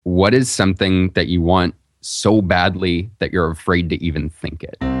what is something that you want so badly that you're afraid to even think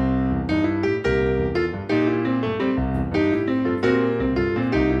it?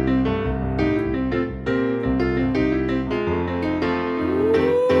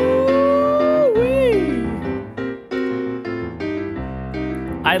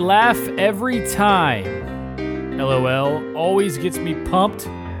 I laugh every time. LOL always gets me pumped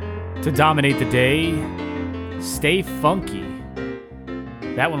to dominate the day. Stay funky.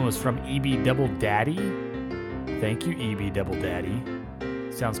 That one was from EB Double Daddy. Thank you, EB Double Daddy.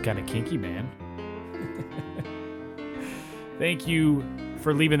 Sounds kind of kinky, man. Thank you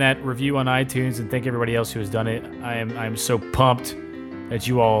for leaving that review on iTunes, and thank everybody else who has done it. I'm so pumped that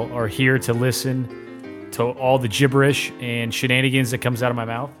you all are here to listen to all the gibberish and shenanigans that comes out of my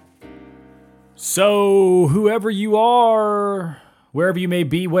mouth. So, whoever you are, wherever you may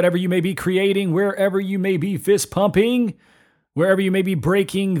be, whatever you may be creating, wherever you may be fist pumping, wherever you may be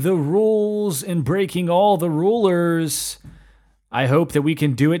breaking the rules and breaking all the rulers, I hope that we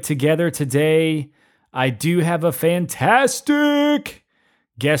can do it together today. I do have a fantastic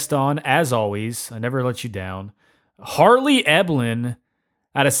guest on, as always. I never let you down. Harley Eblen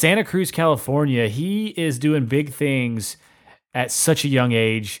out of Santa Cruz, California. He is doing big things at such a young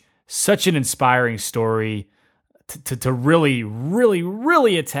age. Such an inspiring story to really, really,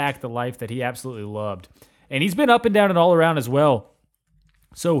 really attack the life that he absolutely loved. And he's been up and down and all around as well.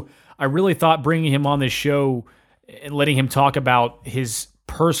 So I really thought bringing him on this show and letting him talk about his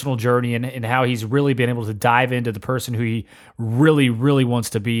personal journey and how he's really been able to dive into the person who he really, really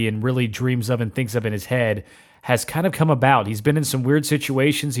wants to be and really dreams of and thinks of in his head has kind of come about. He's been in some weird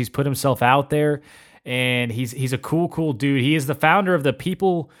situations. He's put himself out there, and he's a cool dude. He is the founder of the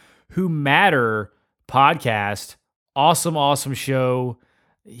People Who Matter podcast. Awesome show.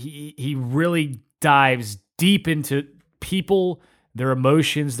 He really dives deep into people, their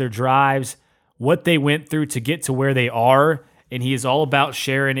emotions, their drives, what they went through to get to where they are, and he is all about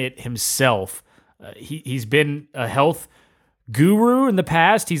sharing it himself. He's been a health guru in the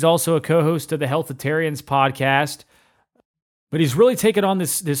past. He's also a co-host of the Healthitarians podcast. But he's really taken on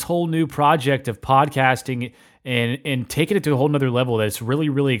this whole new project of podcasting and taking it to a whole nother level that's really,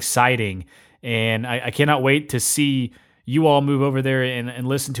 really exciting. And I cannot wait to see you all move over there and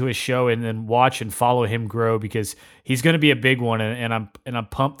listen to his show and then watch and follow him grow, because he's going to be a big one, and I'm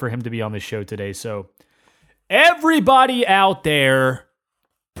pumped for him to be on the show today. So everybody out there,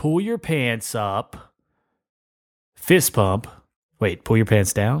 pull your pants up, fist pump. Wait, pull your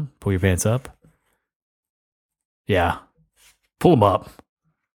pants down, pull your pants up. Yeah. Pull them up.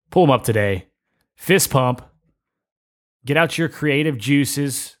 Pull them up today. Fist pump. Get out your creative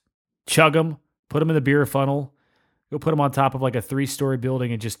juices. Chug them. Put them in the beer funnel. Go put them on top of like a 3-story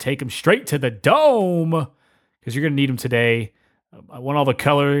building and just take them straight to the dome, because you're going to need them today. I want all the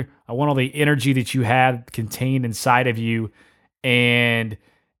color. I want all the energy that you have contained inside of you. And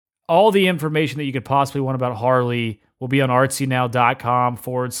all the information that you could possibly want about Harley will be on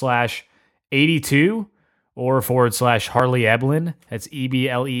artsynow.com/82 or /Harley Eblen. That's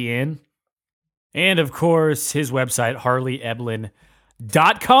EBLEN. And of course, his website,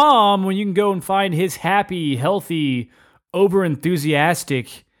 harleyeblen.com, when you can go and find his happy, healthy,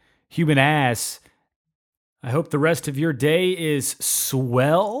 over-enthusiastic human ass. I hope the rest of your day is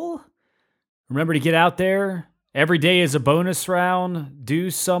swell. Remember to get out there. Every day is a bonus round. Do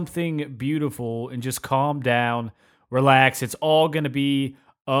something beautiful and just calm down. Relax. It's all going to be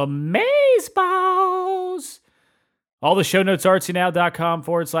amazeballs. All the show notes, artsynow.com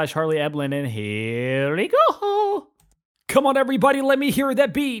 /Harley Eblen. And here we go. Come on, everybody. Let me hear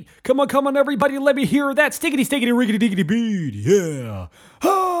that beat. Come on, everybody. Let me hear that stickity, riggity, diggity beat. Yeah.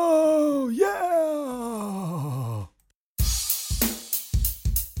 Oh, yeah.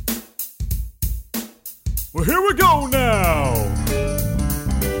 Well, here we go now.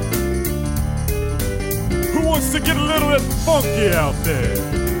 Who wants to get a little bit funky out there?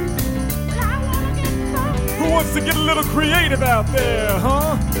 Who wants to get a little creative out there,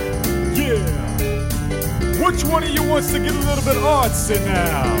 huh? Yeah. Which one of you wants to get a little bit artsy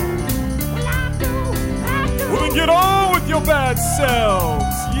now? Well, I do. Well, then get on with your bad selves,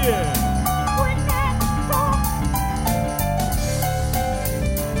 yeah. With that funk.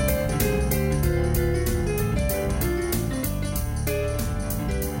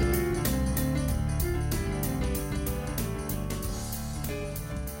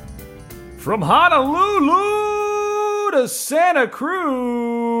 From Honolulu to Santa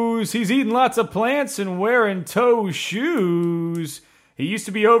Cruz, he's eating lots of plants and wearing toe shoes. He used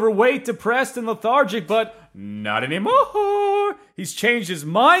to be overweight, depressed, and lethargic, but not anymore. He's changed his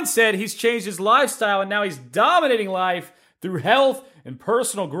mindset, he's changed his lifestyle, and now he's dominating life through health and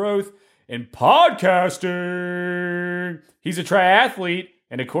personal growth in podcasting. He's a triathlete,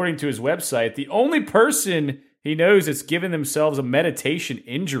 and according to his website, the only person he knows that's given themselves a meditation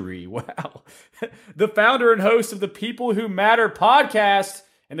injury. Wow. The founder and host of the People Who Matter podcast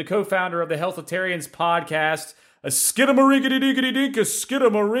and the co-founder of the Healthitarians podcast, a skidamarinkity-dinkity-dink, a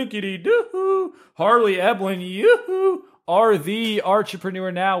skidamarinkity-doo-hoo, Harley Eblen, yoo-hoo, are the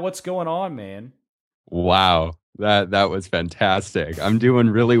entrepreneur now. What's going on, man? Wow. That was fantastic. I'm doing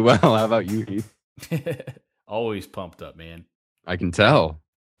really well. How about you, Heath? Always pumped up, man. I can tell.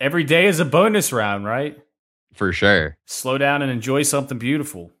 Every day is a bonus round, right? For sure. Slow down and enjoy something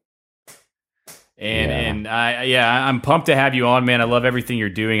beautiful. I'm pumped to have you on, man. I love everything you're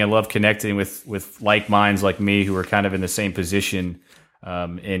doing. I love connecting with like minds like me who are kind of in the same position,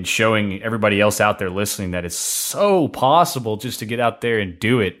 and showing everybody else out there listening that it's so possible just to get out there and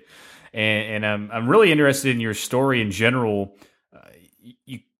do it. And I'm really interested in your story in general.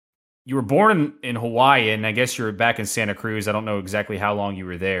 You were born in Hawaii, and I guess you're back in Santa Cruz. I don't know exactly how long you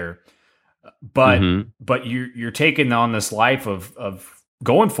were there, but you're taking on this life of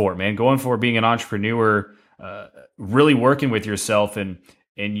going for it, man. Going for it, being an entrepreneur, really working with yourself, and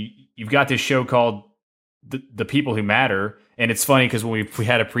you've got this show called the People Who Matter. And it's funny because when we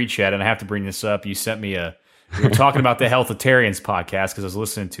had a pre-chat, and I have to bring this up, you sent me we were talking about the Healthitarians podcast because I was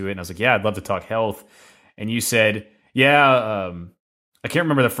listening to it, and I was like, yeah, I'd love to talk health. And you said, yeah, I can't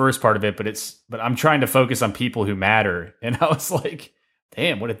remember the first part of it, but I'm trying to focus on people who matter. And I was like,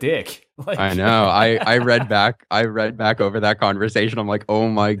 damn, what a dick. Like, I know. I read back over that conversation. I'm like, oh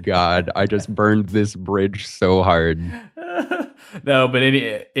my God, I just burned this bridge so hard. No, but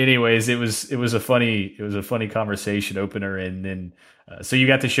anyways, it was a funny conversation opener, and then so you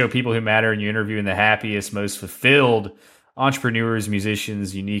got to show people who matter, and you're interviewing the happiest, most fulfilled entrepreneurs,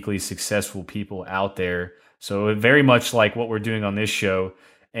 musicians, uniquely successful people out there. So very much like what we're doing on this show,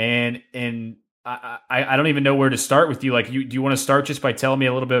 and I don't even know where to start with you. Like, do you want to start just by telling me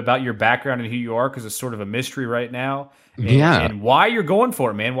a little bit about your background and who you are, because it's sort of a mystery right now. And why you're going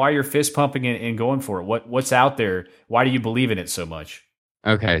for it, man. Why you're fist pumping and going for it. What's out there? Why do you believe in it so much?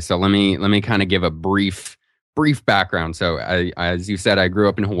 Okay, so let me kind of give a brief background. So as you said, I grew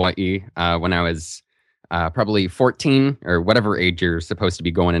up in Hawaii when I was probably 14 or whatever age you're supposed to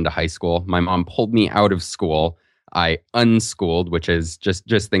be going into high school. My mom pulled me out of school. I unschooled, which is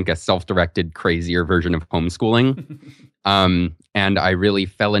just think a self-directed, crazier version of homeschooling. And I really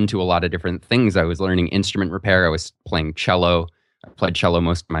fell into a lot of different things. I was learning instrument repair. I was playing cello. I played cello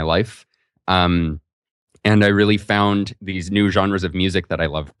most of my life. And I really found these new genres of music that I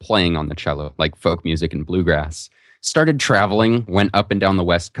loved playing on the cello, like folk music and bluegrass. Started traveling, went up and down the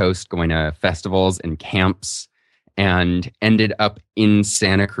West Coast, going to festivals and camps, and ended up in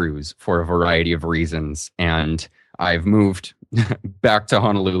Santa Cruz for a variety of reasons. And I've moved back to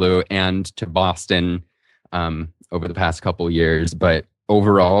Honolulu and to Boston over the past couple of years. But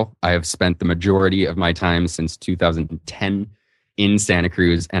overall, I have spent the majority of my time since 2010 in Santa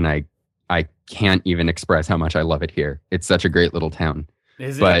Cruz, and I can't even express how much I love it here. It's such a great little town.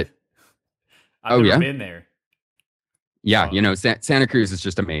 Is it? I've never been there. Yeah, Santa Cruz is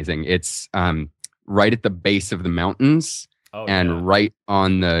just amazing. It's right at the base of the mountains right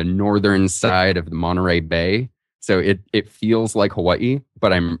on the northern side of the Monterey Bay. So it feels like Hawaii,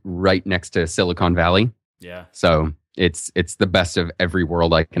 but I'm right next to Silicon Valley. Yeah. So it's the best of every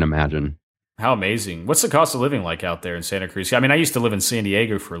world I can imagine. How amazing. What's the cost of living like out there in Santa Cruz? I mean, I used to live in San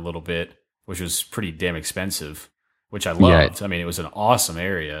Diego for a little bit, which was pretty damn expensive, which I loved. Yeah. I mean, it was an awesome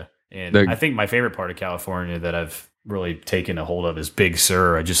area. And I think my favorite part of California that I've really taken a hold of is Big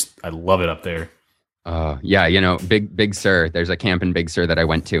Sur. I love it up there. Big Sur. There's a camp in Big Sur that I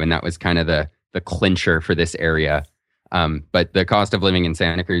went to, and that was kind of the clincher for this area. But the cost of living in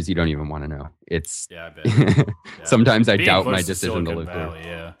Santa Cruz, you don't even want to know. It's I bet. Yeah. Sometimes I doubt my decision to live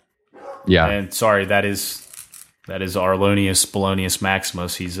there. Yeah. And sorry, that is Arlonius Polonius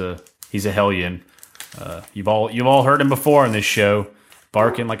Maximus. He's a hellion. You've all heard him before on this show,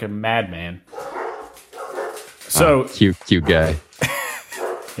 barking like a madman. So cute guy.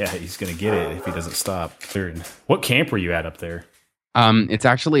 Yeah, he's gonna get it if he doesn't stop. What camp were you at up there? It's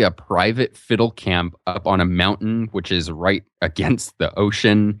actually a private fiddle camp up on a mountain, which is right against the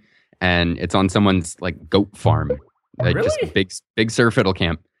ocean, and it's on someone's like goat farm. Really? Just Big Sur Fiddle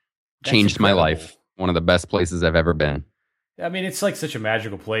Camp. Changed my life. One of the best places I've ever been. I mean, it's like such a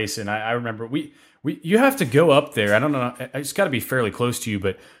magical place, and I remember you have to go up there. I don't know, it's got to be fairly close to you,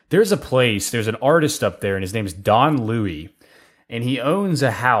 but there's an artist up there, and his name is Don Louie, and he owns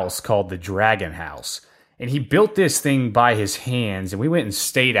a house called the Dragon House, and he built this thing by his hands, and we went and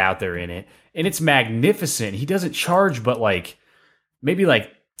stayed out there in it, and it's magnificent. He doesn't charge but like maybe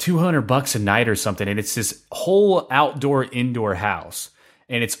like $200 a night or something. And it's this whole outdoor indoor house.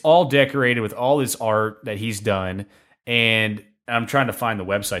 And it's all decorated with all this art that he's done. And I'm trying to find the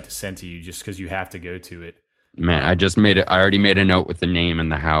website to send to you just because you have to go to it. Man, I just made it. I already made a note with the name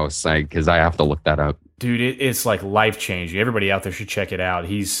and the house because I have to look that up. Dude, it's like life changing. Everybody out there should check it out.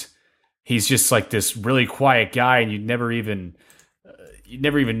 He's just like this really quiet guy, and you'd never even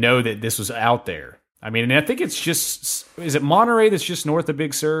know that this was out there. I mean, and I think it's just, is it Monterey that's just north of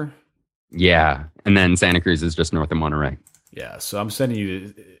Big Sur? Yeah, and then Santa Cruz is just north of Monterey. Yeah, so I'm sending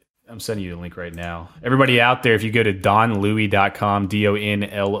you the link right now. Everybody out there, if you go to donlouis.com,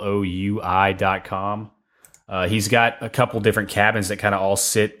 DONLOUI.com, he's got a couple different cabins that kind of all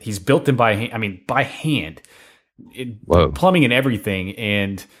sit. He's built them by hand. I mean, by hand, plumbing and everything.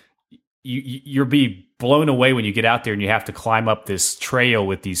 And you'll be blown away when you get out there and you have to climb up this trail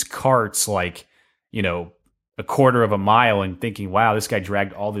with these carts, like, you know, a quarter of a mile, and thinking, wow, this guy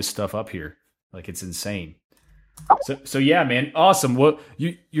dragged all this stuff up here. Like, it's insane. So yeah, man, awesome. Well,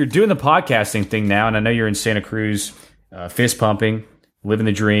 you're doing the podcasting thing now, and I know you're in Santa Cruz, fist pumping, living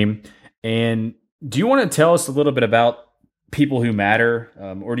the dream. And do you want to tell us a little bit about People Who Matter,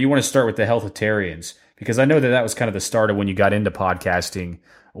 or do you want to start with the Healthitarians? Because I know that was kind of the start of when you got into podcasting.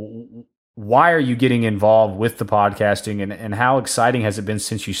 Why are you getting involved with the podcasting, and how exciting has it been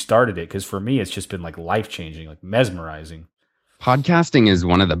since you started it? Because for me, it's just been like life-changing, like mesmerizing. Podcasting is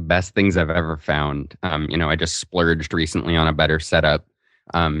one of the best things I've ever found. I just splurged recently on a better setup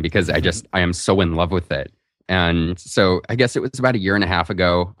because I am so in love with it. And so I guess it was about a year and a half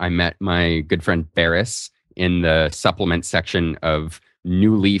ago, I met my good friend Barris in the supplement section of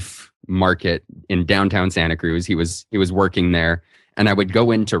New Leaf Market in downtown Santa Cruz. He was working there, and I would go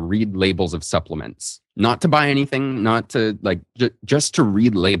in to read labels of supplements, not to buy anything, not to just to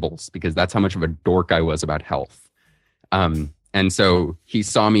read labels, because that's how much of a dork I was about health. And so he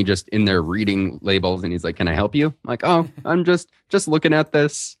saw me just in there reading labels, and he's like, "Can I help you?" I'm like, "Oh, I'm just looking at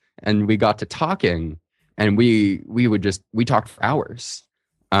this." And we got to talking, and we talked for hours.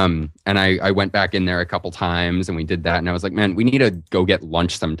 And I went back in there a couple times, and we did that. And I was like, "Man, we need to go get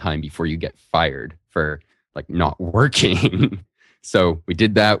lunch sometime before you get fired for like not working." So we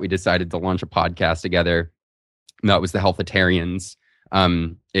did that. We decided to launch a podcast together. And that was the Healthitarians.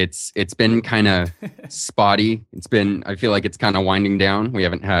 It's been kind of spotty. I feel like it's kind of winding down. We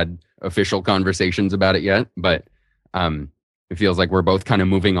haven't had official conversations about it yet, but it feels like we're both kind of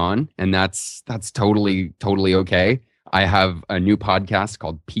moving on, and that's totally okay. I have a new podcast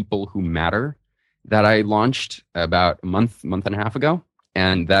called People Who Matter that I launched about a month and a half ago,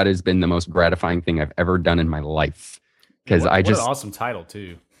 and that has been the most gratifying thing I've ever done in my life. Because what an awesome title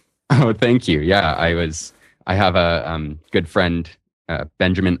too. Oh, thank you. Yeah, I have a good friend,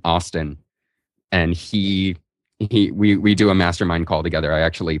 Benjamin Austin, and we do a mastermind call together.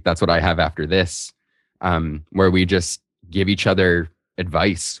 That's what I have after this, where we just give each other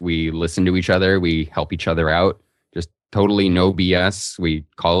advice. We listen to each other. We help each other out. Just totally no BS. We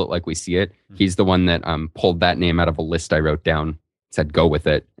call it like we see it. He's the one that pulled that name out of a list I wrote down, said go with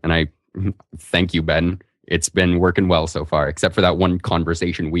it. And I thank you, Ben. It's been working well so far, except for that one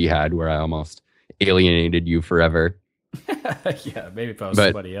conversation we had where I almost alienated you forever. Yeah, maybe if I was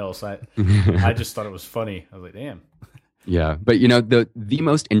somebody else. I just thought it was funny. I was like, damn. Yeah, but the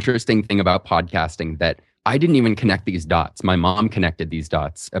most interesting thing about podcasting that I didn't even connect these dots. My mom connected these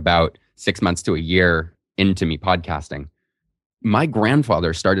dots about 6 months to a year into me podcasting. My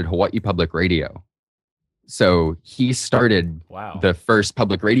grandfather started Hawaii Public Radio. So he started the first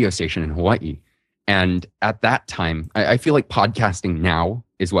public radio station in Hawaii. And at that time, I feel like podcasting now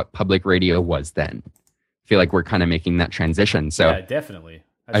is what public radio was then. I feel like we're kind of making that transition. So yeah, definitely.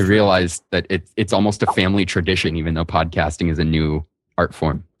 I realized that it's almost a family tradition, even though podcasting is a new art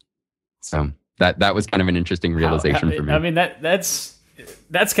form. So that was kind of an interesting realization for me. I mean, that's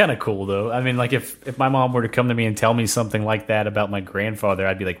kind of cool, though. I mean, like if my mom were to come to me and tell me something like that about my grandfather,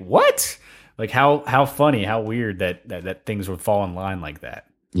 I'd be like, what? Like how funny, how weird that things would fall in line like that.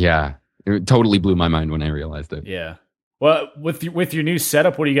 Yeah. It totally blew my mind when I realized it. Yeah. Well, with your new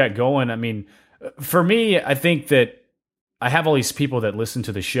setup, what do you got going? I mean, for me, I think that I have all these people that listen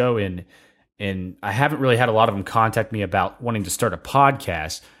to the show, and I haven't really had a lot of them contact me about wanting to start a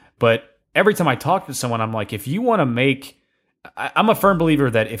podcast. But every time I talk to someone, I'm like, if you want to I'm a firm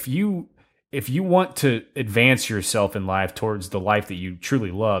believer that if you want to advance yourself in life towards the life that you truly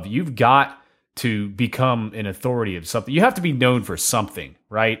love, you've got to become an authority of something. You have to be known for something,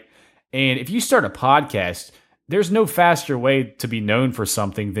 right? And if you start a podcast, there's no faster way to be known for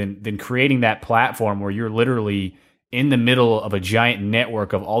something than creating that platform where you're literally in the middle of a giant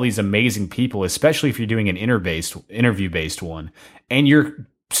network of all these amazing people, especially if you're doing an interview-based one, and you're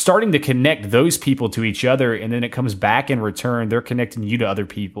starting to connect those people to each other, and then it comes back in return. They're connecting you to other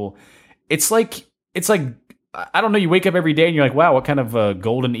people. It's like I don't know. You wake up every day and you're like, wow, what kind of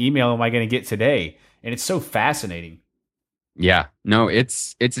golden email am I going to get today? And it's so fascinating. Yeah, no,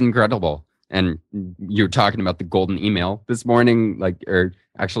 it's incredible. And you're talking about the golden email this morning, or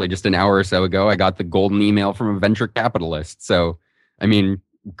actually just an hour or so ago, I got the golden email from a venture capitalist. So, I mean,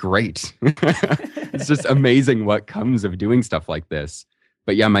 great. It's just amazing what comes of doing stuff like this.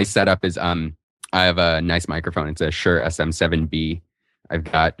 But yeah, my setup is, I have a nice microphone. It's a Shure SM7B. I've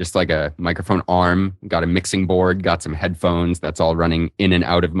got just like a microphone arm, got a mixing board, got some headphones. That's all running in and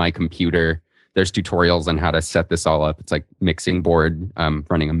out of my computer. There's tutorials on how to set this all up. It's like mixing board,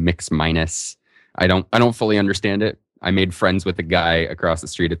 running a Mix Minus. I don't fully understand it. I made friends with a guy across the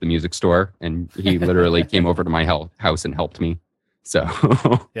street at the music store, and he literally came over to my house and helped me. So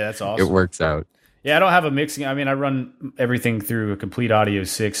yeah, that's awesome. It works out. Yeah, I don't have a mixing. I mean, I run everything through a Complete Audio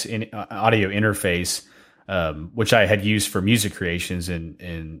 6 audio interface, which I had used for music creations,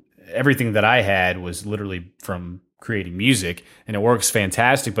 and everything that I had was literally from creating music, and it works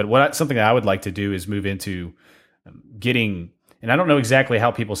fantastic. But something that I would like to do is move into getting, and I don't know exactly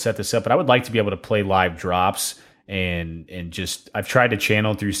how people set this up, but I would like to be able to play live drops and just, I've tried to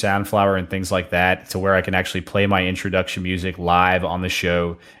channel through Soundflower and things like that to where I can actually play my introduction music live on the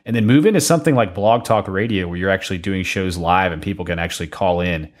show, and then move into something like Blog Talk Radio where you're actually doing shows live and people can actually call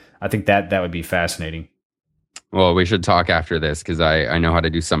in. I think that would be fascinating. Well, we should talk after this because I know how to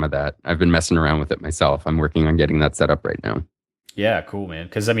do some of that. I've been messing around with it myself. I'm working on getting that set up right now. Yeah, cool, man.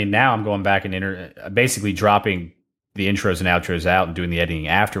 Because, I mean, now I'm going back and basically dropping the intros and outros out and doing the editing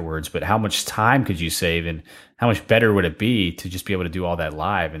afterwards. But how much time could you save, and how much better would it be to just be able to do all that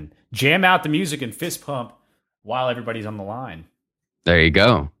live and jam out the music and fist pump while everybody's on the line? There you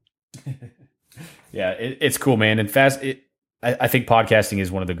go. Yeah, it's cool, man. And I think podcasting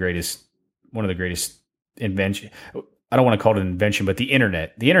is one of the greatest invention. I don't want to call it an invention, but the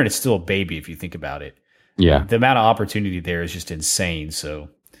internet's still a baby if you think about it. Yeah. The amount of opportunity there is just insane. So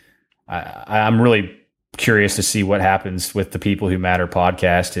I'm really curious to see what happens with the People Who Matter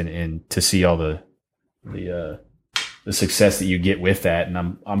podcast and to see all the success that you get with that.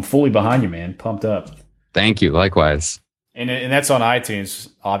 And I'm fully behind you, man. Pumped up. Thank you. Likewise. And that's on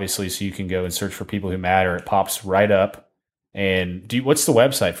iTunes, obviously, so you can go and search for People Who Matter. It pops right up. And what's the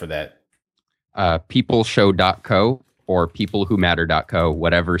website for that? Peopleshow.co or peoplewhomatter.co,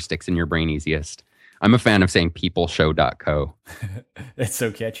 whatever sticks in your brain easiest. I'm a fan of saying peopleshow.co. That's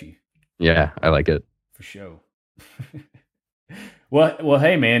so catchy. Yeah, I like it. For sure. Well,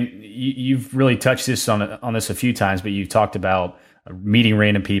 hey, man, you've really touched this on this a few times, but you've talked about meeting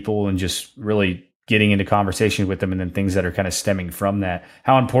random people and just really getting into conversation with them, and then things that are kind of stemming from that.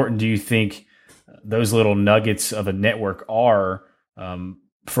 How important do you think those little nuggets of a network are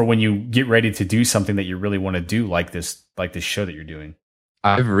for when you get ready to do something that you really want to do, like this show that you're doing?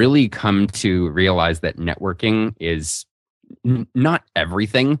 I've really come to realize that networking is not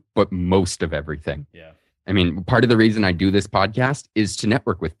everything, but most of everything. Yeah. I mean, part of the reason I do this podcast is to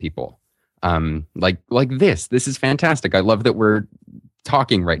network with people. Like this. This is fantastic. I love that we're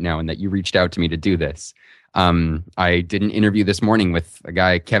talking right now and that you reached out to me to do this. I did an interview this morning with a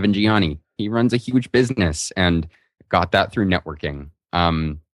guy, Kevin Gianni. He runs a huge business and got that through networking.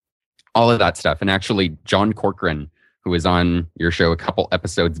 All of that stuff. And actually, John Corcoran, who was on your show a couple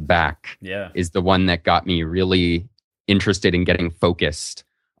episodes back, is the one that got me really interested in getting focused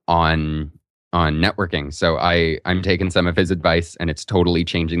on networking. So I'm taking some of his advice, and it's totally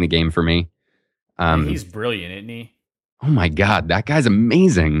changing the game for me. He's brilliant, isn't he? Oh my God, that guy's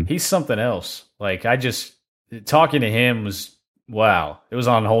amazing. He's something else. Like, talking to him was, wow. It was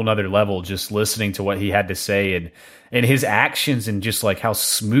on a whole nother level, just listening to what he had to say and his actions, and just like how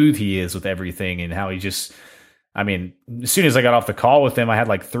smooth he is with everything, and how he just, I mean, as soon as I got off the call with him, I had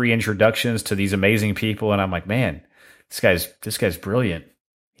like 3 introductions to these amazing people, and I'm like, man, this guy's brilliant.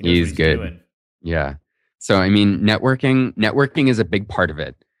 He's good. Doing. Yeah. So, I mean, networking is a big part of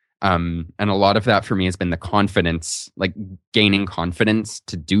it. And a lot of that for me has been the confidence, like gaining confidence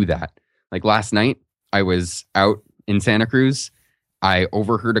to do that. Like last night, I was out in Santa Cruz. I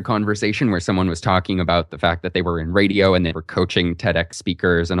overheard a conversation where someone was talking about the fact that they were in radio and they were coaching TEDx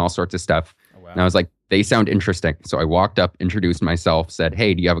speakers and all sorts of stuff. Oh, wow. And I was like, they sound interesting. So I walked up, introduced myself, said,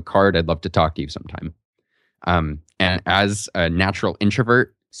 hey, do you have a card? I'd love to talk to you sometime. And as a natural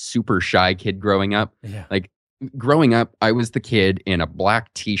introvert, super shy kid growing up, I was the kid in a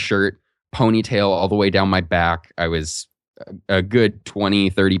black t-shirt, ponytail all the way down my back. I was a good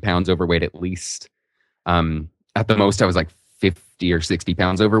 20, 30 pounds overweight at least. at the most I was like 50 or 60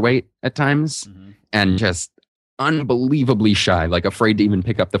 pounds overweight at times, and just unbelievably shy, like afraid to even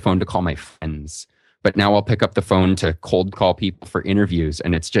pick up the phone to call my friends. But now I'll pick up the phone to cold call people for interviews.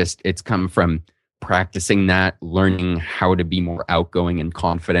 And it's come from practicing that, learning how to be more outgoing and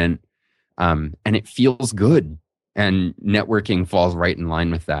confident. And it feels good. And networking falls right in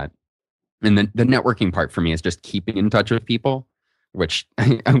line with that. And the networking part for me is just keeping in touch with people, which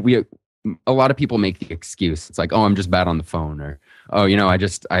a lot of people make the excuse. It's like, oh, I'm just bad on the phone, or, oh,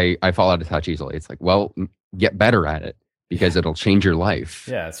 I fall out of touch easily. It's like, well, get better at it, because it'll change your life.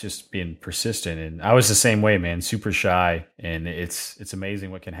 Yeah, it's just being persistent. And I was the same way, man, super shy. And it's amazing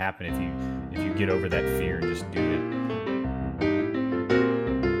what can happen if you get over that fear and just do it.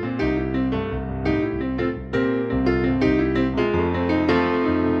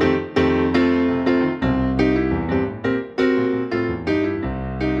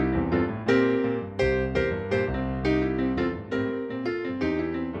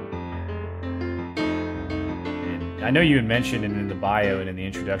 I know you had mentioned, and in the bio and in the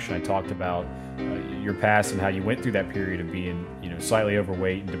introduction, I talked about your past and how you went through that period of being, slightly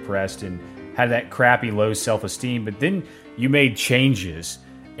overweight and depressed and had that crappy low self-esteem. But then you made changes,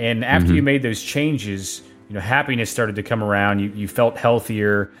 and after you made those changes, happiness started to come around. You felt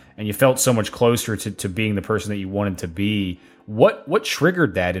healthier, and you felt so much closer to being the person that you wanted to be. What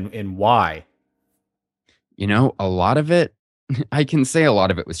triggered that, and why? A lot of it, I can say a lot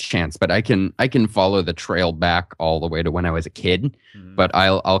of it was chance, but I can follow the trail back all the way to when I was a kid. But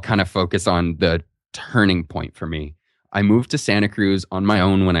I'll kind of focus on the turning point for me. I moved to Santa Cruz on my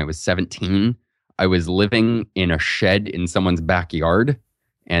own when I was 17. I was living in a shed in someone's backyard,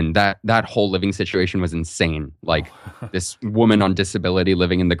 and that whole living situation was insane. Like this woman on disability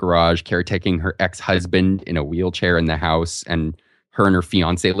living in the garage, caretaking her ex-husband in a wheelchair in the house, and her and her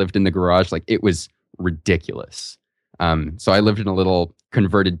fiance lived in the garage. Like, it was ridiculous. So I lived in a little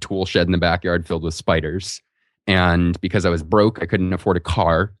converted tool shed in the backyard filled with spiders. And because I was broke, I couldn't afford a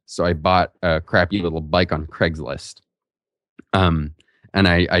car. So I bought a crappy little bike on Craigslist. And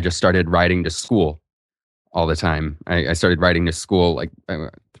I just started riding to school all the time. I started riding to school like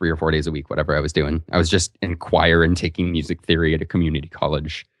 3 or 4 days a week, whatever I was doing. I was just in choir and taking music theory at a community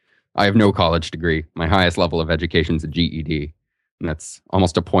college. I have no college degree. My highest level of education is a GED. And that's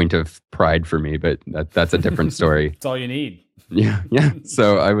almost a point of pride for me, but that's a different story. That's all you need. Yeah.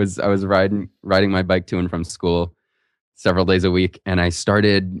 So I was riding my bike to and from school several days a week, and I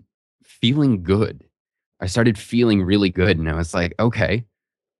started feeling good. I started feeling really good, and I was like, okay,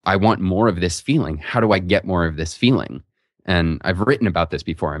 I want more of this feeling. How do I get more of this feeling? And I've written about this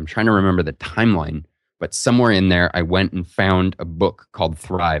before. I'm trying to remember the timeline, but somewhere in there, I went and found a book called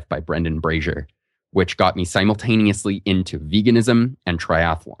Thrive by Brendan Brazier, which got me simultaneously into veganism and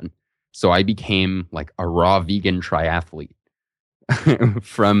triathlon. So I became like a raw vegan triathlete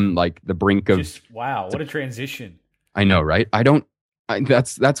from like the brink of... Wow, what a transition. I know, right?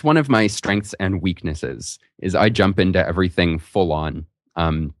 That's one of my strengths and weaknesses, is I jump into everything full on.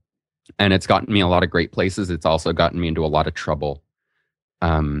 And it's gotten me a lot of great places. It's also gotten me into a lot of trouble.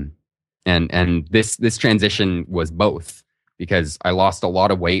 And this transition was both, because I lost a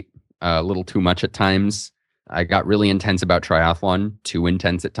lot of weight, a little too much at times. I got really intense about triathlon, too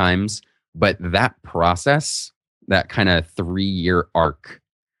intense at times. But that process, that kind of 3-year arc,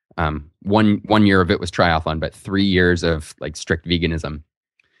 one year of it was triathlon, but 3 years of like strict veganism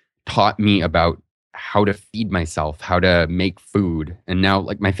taught me about how to feed myself, how to make food. And now,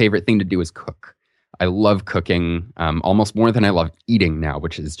 like, my favorite thing to do is cook. I love cooking almost more than I love eating now,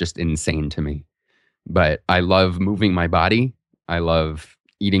 which is just insane to me. But I love moving my body. I love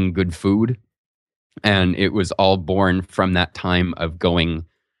eating good food. And it was all born from that time of going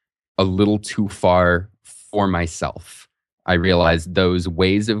a little too far for myself. I realized those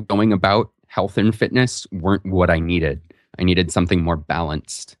ways of going about health and fitness weren't what I needed. I needed something more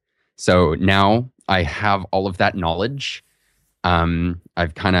balanced. So now I have all of that knowledge.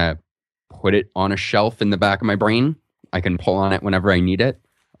 I've kind of put it on a shelf in the back of my brain. I can pull on it whenever I need it.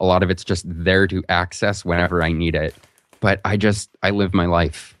 A lot of it's just there to access whenever I need it. But I live my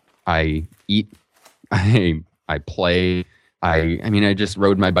life. I eat, I play. I just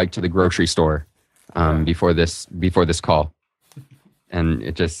rode my bike to the grocery store before this call.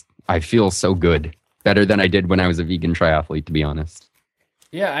 And I feel so good. Better than I did when I was a vegan triathlete, to be honest.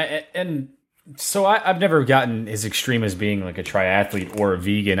 Yeah, so I've never gotten as extreme as being like a triathlete or a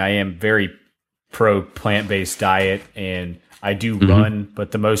vegan. I am very pro plant-based diet, and I do run,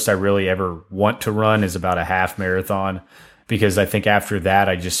 but the most I really ever want to run is about a half marathon, because I think after that,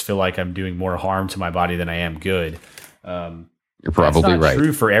 I just feel like I'm doing more harm to my body than I am good. You're probably That's not right.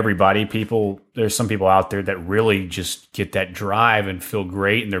 true for everybody. There's some people out there that really just get that drive and feel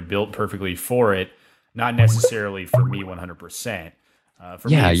great, and they're built perfectly for it. Not necessarily for me, 100%. For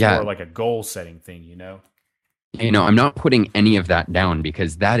me, it's more like a goal setting thing, you know. I'm not putting any of that down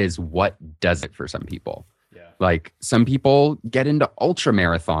because that is what does it for some people. Yeah. Like some people get into ultra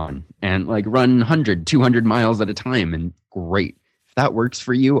marathon and like run 100, 200 miles at a time. And great. If that works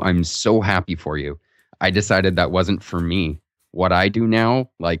for you, I'm so happy for you. I decided that wasn't for me. What I do now,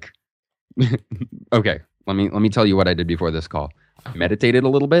 like, okay, let me tell you what I did before this call. I meditated a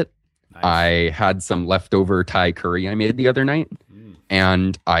little bit. Nice. I had some leftover Thai curry I made the other night,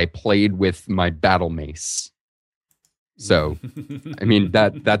 and I played with my battle mace. So, I mean,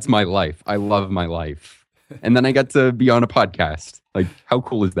 that's my life. I love my life. And then I got to be on a podcast. Like, how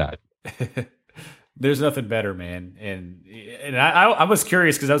cool is that? There's nothing better, man. And I was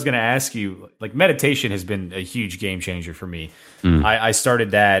curious because I was going to ask you, like, meditation has been a huge game changer for me. I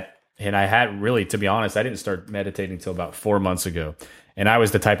started that, and I had really, to be honest, I didn't start meditating until about 4 months ago. And I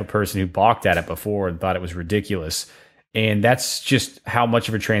was the type of person who balked at it before and thought it was ridiculous. And that's just how much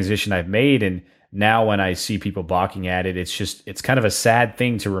of a transition I've made. And now when I see people balking at it, it's kind of a sad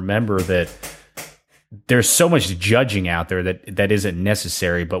thing to remember that there's so much judging out there that isn't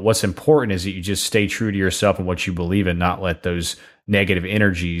necessary. But what's important is that you just stay true to yourself and what you believe in, not let those negative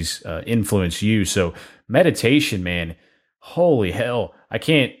energies influence you. So meditation, man, holy hell, I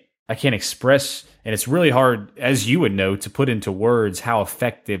can't express, and it's really hard, as you would know, to put into words how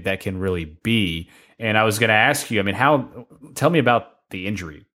effective that can really be. And I was going to ask you, I mean, tell me about the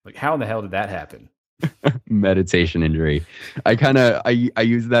injury. Like, how in the hell did that happen? Meditation injury. I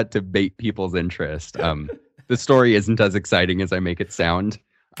use that to bait people's interest. The story isn't as exciting as I make it sound.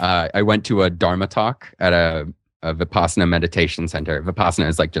 I went to a Dharma talk at a Vipassana meditation center. Vipassana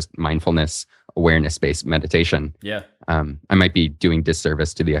is like just mindfulness, awareness-based meditation. Yeah. I might be doing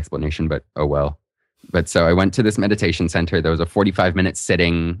disservice to the explanation, but oh well. But so I went to this meditation center. There was a 45-minute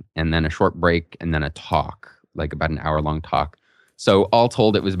sitting and then a short break and then a talk, like about an hour-long talk. So all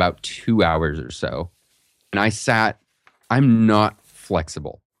told, it was about 2 hours or so. And I sat, I'm not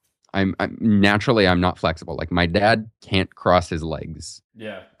flexible. I'm naturally not flexible. Like my dad can't cross his legs.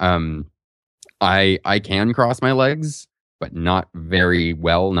 Yeah. I can cross my legs, but not very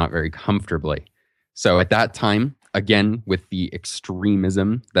well, not very comfortably. So at that time, again, with the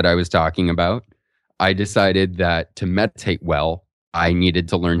extremism that I was talking about, I decided that to meditate well, I needed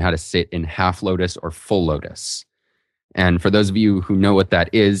to learn how to sit in half lotus or full lotus. And for those of you who know what that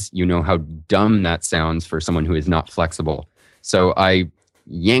is, you know how dumb that sounds for someone who is not flexible. So I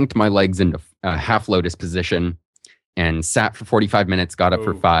yanked my legs into a half lotus position and sat for 45 minutes, got up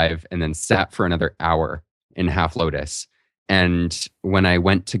for 5, and then sat for another hour in half lotus. And when I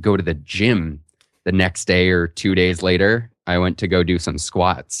went to go to the gym the next day or 2 days later, I went to go do some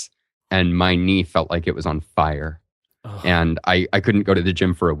squats, and my knee felt like it was on fire. Oh. And I couldn't go to the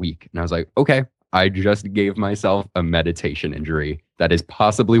gym for a week. And I was like, okay, I just gave myself a meditation injury. That is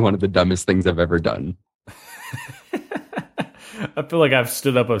possibly one of the dumbest things I've ever done. I feel like I've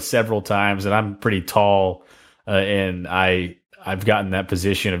stood up several times, and I'm pretty tall, and I've gotten that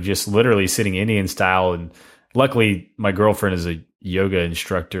position of just literally sitting Indian style. And luckily, my girlfriend is a yoga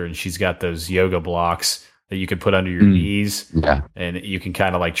instructor, and she's got those yoga blocks that you can put under your knees, and you can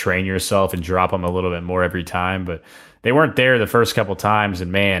kind of like train yourself and drop them a little bit more every time. But they weren't there the first couple times,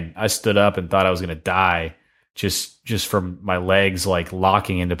 and man, I stood up and thought I was going to die just from my legs like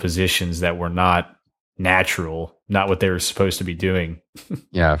locking into positions that were not natural, not what they were supposed to be doing.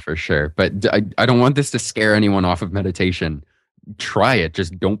 Yeah, for sure. But I don't want this to scare anyone off of meditation. Try it.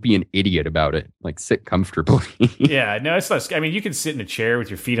 Just don't be an idiot about it. Like sit comfortably. Yeah, no, it's not. I mean, you can sit in a chair with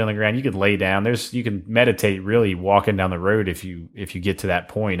your feet on the ground. You can lay down. You can meditate really walking down the road if you get to that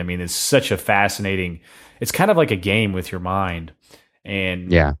point. I mean, it's such a fascinating. It's kind of like a game with your mind,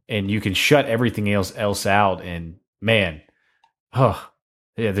 and you can shut everything else out. And man,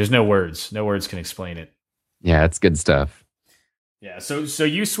 there's no words. No words can explain it. Yeah, it's good stuff. Yeah. So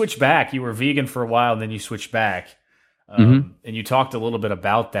you switched back. You were vegan for a while, and then you switched back. And you talked a little bit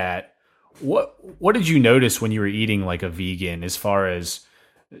about that. What did you notice when you were eating like a vegan, as far as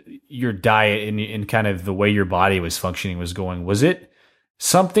your diet and kind of the way your body was functioning was going? Was it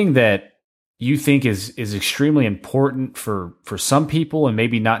something that you think is extremely important for some people and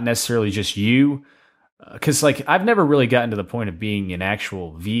maybe not necessarily just you? Because like I've never really gotten to the point of being an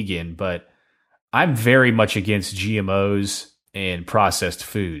actual vegan, but I'm very much against GMOs and processed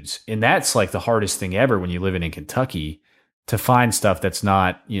foods. And that's like the hardest thing ever when you live in Kentucky, to find stuff that's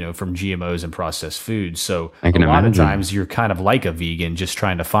not, from GMOs and processed foods. So a lot of times you're kind of like a vegan, just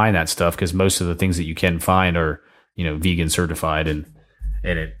trying to find that stuff, because most of the things that you can find are vegan certified, and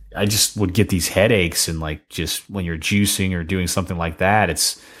I just would get these headaches, and like just when you're juicing or doing something like that,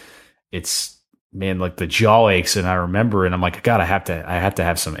 it's man, like the jaw aches, and I remember, and I'm like, God, I have to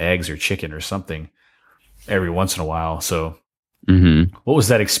have some eggs or chicken or something every once in a while. So, what was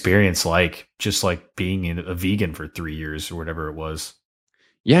that experience like? Just like being a vegan for 3 years or whatever it was.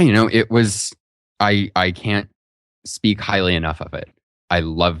 Yeah, it was. I can't speak highly enough of it. I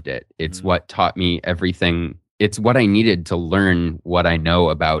loved it. It's what taught me everything. It's what I needed to learn what I know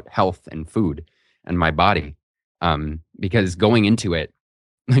about health and food and my body. Because going into it,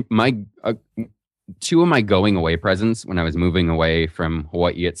 like two of my going away presents when I was moving away from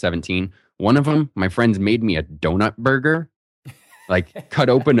Hawaii at 17, one of them, my friends made me a donut burger, like cut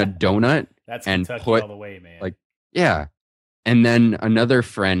open a donut. That's and Kentucky put all the way, man. like, yeah. And then another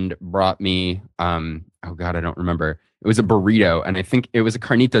friend brought me, oh God, I don't remember. It was a burrito. And I think it was a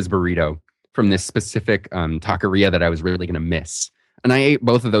carnitas burrito from this specific taqueria that I was really going to miss. And I ate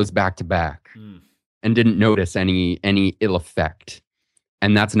both of those back to back and didn't notice any ill effect.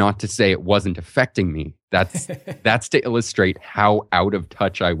 And that's not to say it wasn't affecting me. That's to illustrate how out of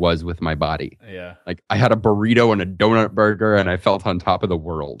touch I was with my body. Yeah. Like I had a burrito and a donut burger and I felt on top of the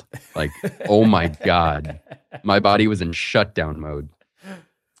world. Like, oh my God, my body was in shutdown mode.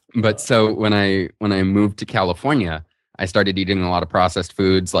 But so when I moved to California, I started eating a lot of processed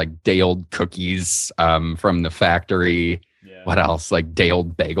foods like day-old cookies from the factory. Yeah. What else? Like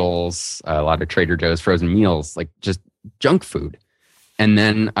day-old bagels, a lot of Trader Joe's frozen meals, like just junk food. And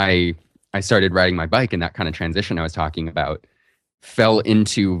then I started riding my bike, and that kind of transition I was talking about fell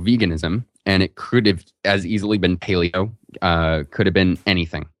into veganism, and it could have as easily been paleo, could have been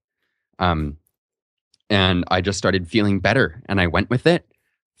anything. And I just started feeling better, and I went with it,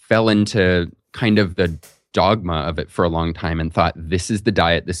 fell into kind of the dogma of it for a long time and thought, this is the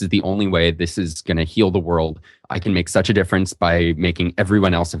diet, this is the only way, this is going to heal the world. I can make such a difference by making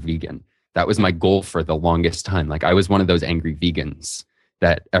everyone else a vegan. That was my goal for the longest time. Like I was one of those angry vegans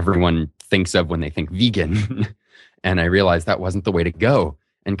that everyone thinks of when they think vegan. And I realized that wasn't the way to go.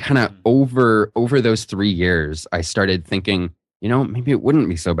 And kind of over those 3 years, I started thinking, maybe it wouldn't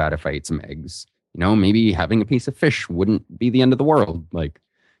be so bad if I ate some eggs. Maybe having a piece of fish wouldn't be the end of the world. Like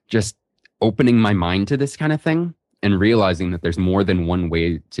just opening my mind to this kind of thing and realizing that there's more than one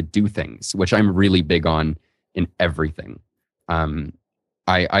way to do things, which I'm really big on in everything.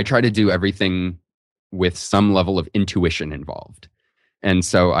 I try to do everything with some level of intuition involved. And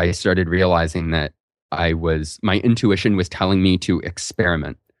so I started realizing that my intuition was telling me to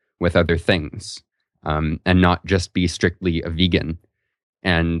experiment with other things and not just be strictly a vegan.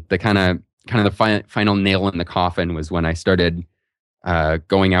 And the kind of the final nail in the coffin was when I started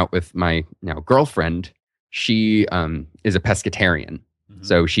going out with my now girlfriend. She is a pescatarian.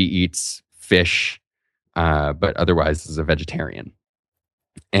 So she eats fish, but otherwise is a vegetarian.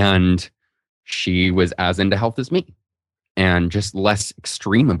 And she was as into health as me and just less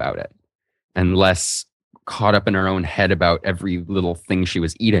extreme about it and less caught up in her own head about every little thing she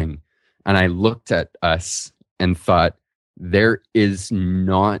was eating. And I looked at us and thought, there is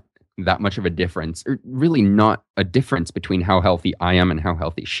not that much of a difference, or really not a difference between how healthy I am and how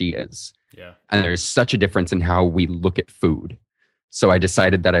healthy she is. Yeah. And there's such a difference in how we look at food. So I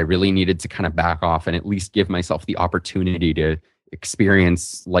decided that I really needed to kind of back off and at least give myself the opportunity to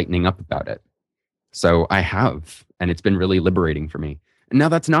experience lightening up about it. So I have, and it's been really liberating for me. And now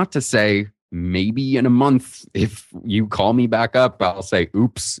that's not to say maybe in a month, if you call me back up, I'll say,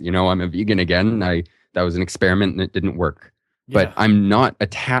 oops, I'm a vegan again. That was an experiment and it didn't work. Yeah. But I'm not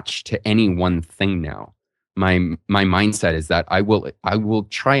attached to any one thing now. My mindset is that I will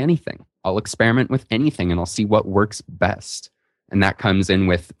try anything. I'll experiment with anything and I'll see what works best. And that comes in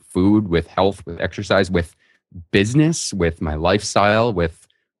with food, with health, with exercise, with business, with my lifestyle, with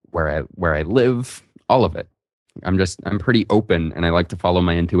where I live, all of it. I'm pretty open and I like to follow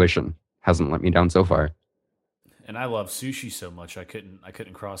my intuition. Hasn't let me down so far. And I love sushi so much I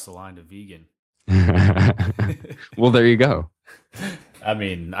couldn't cross the line to vegan. Well, there you go. I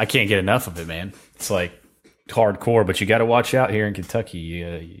mean, I can't get enough of it, man. It's like hardcore, but you got to watch out here in Kentucky.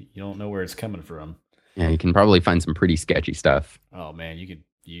 You don't know where it's coming from. Yeah, you can probably find some pretty sketchy stuff. Oh man,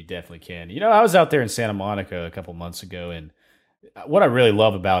 you definitely can. I was out there in Santa Monica a couple months ago, and what I really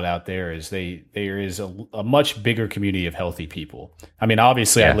love about out there is there is a much bigger community of healthy people. I mean,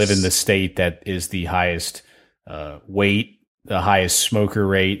 obviously, yes. I live in the state that is the highest weight, the highest smoker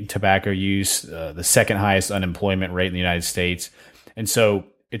rate, tobacco use, the second highest unemployment rate in the United States. And so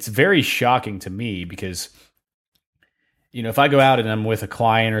it's very shocking to me because, if I go out and I'm with a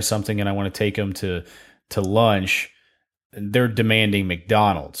client or something and I want to take them to lunch, they're demanding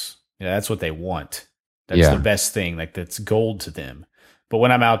McDonald's. That's what they want. That's the best thing. Like that's gold to them. But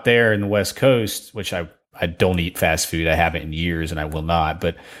when I'm out there in the West Coast, which I don't eat fast food, I haven't in years, and I will not.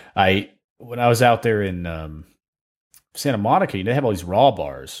 But when I was out there in Santa Monica, they have all these raw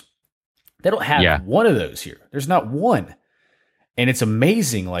bars. They don't have one of those here. There's not one. And it's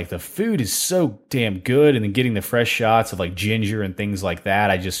amazing. Like the food is so damn good. And then getting the fresh shots of like ginger and things like that.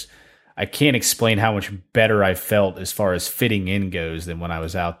 I can't explain how much better I felt as far as fitting in goes than when I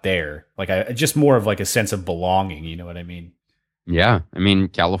was out there. Like just more of like a sense of belonging. You know what I mean? Yeah. I mean,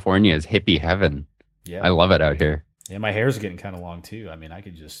 California is hippie heaven. Yeah. I love it out here. Yeah. My hair's getting kind of long too. I mean, I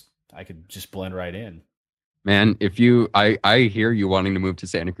could just blend right in. Man, I hear you wanting to move to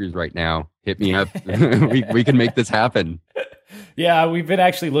Santa Cruz right now. Hit me up. we can make this happen. Yeah, we've been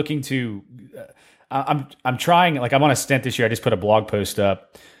actually looking to. I'm trying. Like I'm on a stint this year. I just put a blog post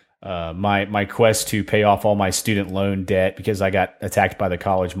up. My quest to pay off all my student loan debt because I got attacked by the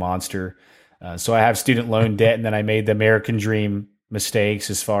college monster. So I have student loan debt, and then I made the American dream mistakes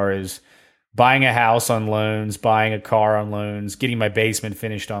as far as buying a house on loans, buying a car on loans, getting my basement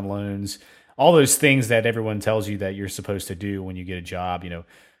finished on loans. All those things that everyone tells you that you're supposed to do when you get a job.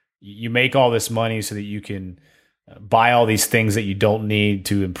 You make all this money so that you can buy all these things that you don't need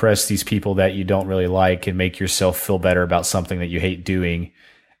to impress these people that you don't really like and make yourself feel better about something that you hate doing.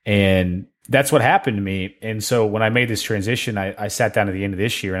 And that's what happened to me. And so when I made this transition, I sat down at the end of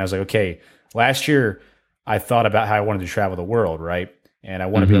this year and I was like, okay, last year I thought about how I wanted to travel the world, right? And I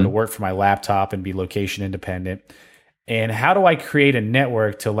want to be able to work from my laptop and be location independent. And how do I create a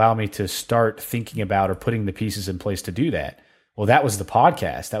network to allow me to start thinking about or putting the pieces in place to do that? Well, that was the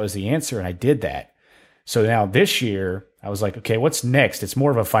podcast. That was the answer. And I did that. So now this year I was like, okay, what's next? It's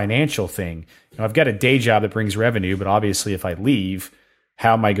more of a financial thing. I've got a day job that brings revenue, but obviously if I leave,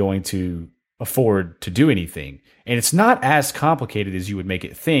 how am I going to afford to do anything? And it's not as complicated as you would make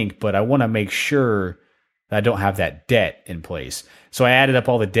it think, but I want to make sure that I don't have that debt in place. So I added up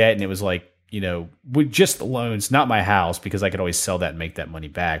all the debt and it was like, with just the loans, not my house, because I could always sell that and make that money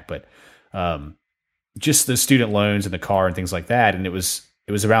back, but just the student loans and the car and things like that. And it was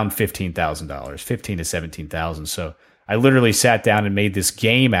around $15,000, $15,000 to $17,000. So I literally sat down and made this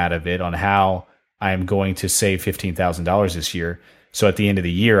game out of it on how I am going to save $15,000 this year. So at the end of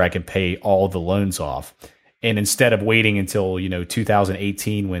the year, I can pay all the loans off. And instead of waiting until,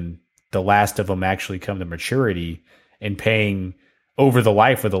 2018, when the last of them actually come to maturity, and paying over the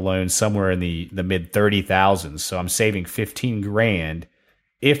life of the loan somewhere in the mid 30,000s. So I'm saving 15 grand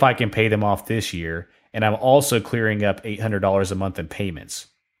if I can pay them off this year. And I'm also clearing up $800 a month in payments.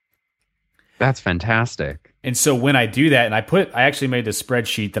 That's fantastic. And so when I do that, and I actually made a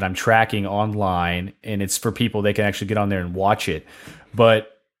spreadsheet that I'm tracking online, and it's for people, they can actually get on there and watch it.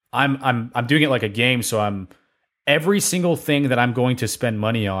 But I'm doing it like a game. So every single thing that I'm going to spend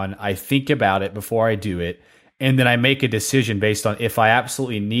money on, I think about it before I do it. And then I make a decision based on if I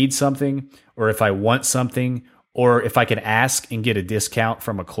absolutely need something, or if I want something, or if I can ask and get a discount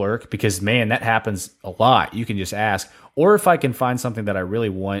from a clerk, because man, that happens a lot. You can just ask. Or if I can find something that I really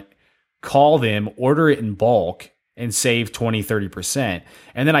want, call them, order it in bulk, and save 20, 30%.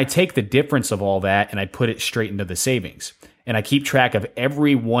 And then I take the difference of all that and I put it straight into the savings. And I keep track of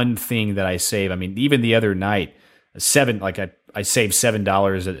every one thing that I save. I mean, even the other night, I saved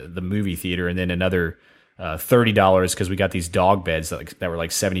 $7 at the movie theater, and then another $30 because we got these dog beds that were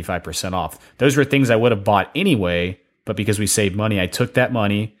like 75% off. Those were things I would have bought anyway, but because we saved money, I took that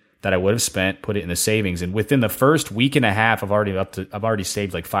money that I would have spent, put it in the savings, and within the first week and a half, I've already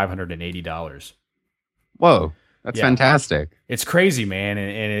saved like $580. Whoa, that's fantastic! It's crazy, man,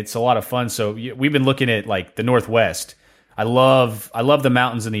 and it's a lot of fun. So we've been looking at like the Northwest. I love the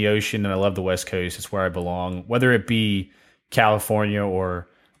mountains and the ocean, and I love the West Coast. It's where I belong. Whether it be California or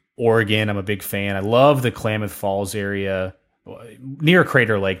Oregon, I'm a big fan. I love the Klamath Falls area near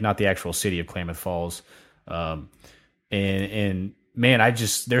Crater Lake, not the actual city of Klamath Falls. And man,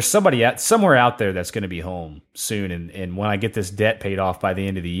 there's somewhere out there that's going to be home soon. And when I get this debt paid off by the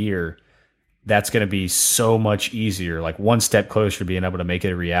end of the year, that's going to be so much easier, like one step closer to being able to make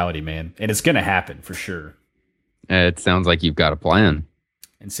it a reality, man. And it's going to happen for sure. It sounds like you've got a plan.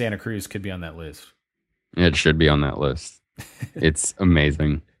 And Santa Cruz could be on that list. It should be on that list. It's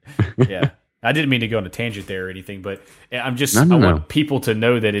amazing. Yeah. I didn't mean to go on a tangent there or anything, but I want people to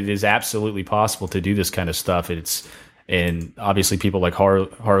know that it is absolutely possible to do this kind of stuff. And obviously people like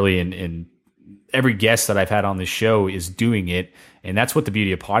Harley and every guest that I've had on this show is doing it. And that's what the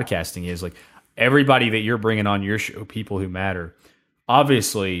beauty of podcasting is. Like everybody that you're bringing on your show, people who matter,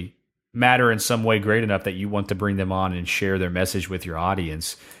 obviously matter in some way great enough that you want to bring them on and share their message with your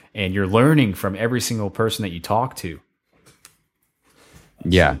audience. And you're learning from every single person that you talk to.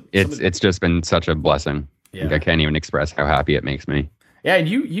 Yeah, it's just been such a blessing. Yeah. Like, I can't even express how happy it makes me. Yeah, and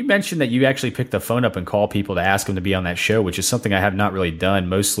you mentioned that you actually picked the phone up and call people to ask them to be on that show, which is something I have not really done.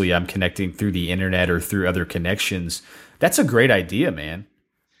 Mostly I'm connecting through the internet or through other connections. That's a great idea, man.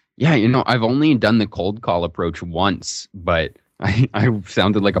 Yeah, I've only done the cold call approach once, but I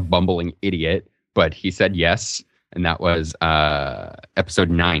sounded like a bumbling idiot. But he said yes, and that was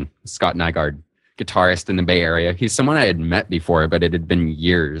episode 9. Scott Nygaard, guitarist in the Bay Area. He's someone I had met before, but it had been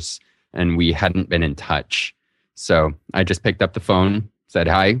years, and we hadn't been in touch. So I just picked up the phone, said,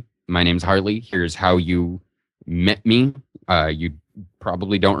 "Hi, my name's Harley. Here's how you met me. You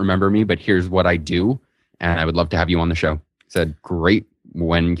probably don't remember me, but here's what I do, and I would love to have you on the show." He said, "Great.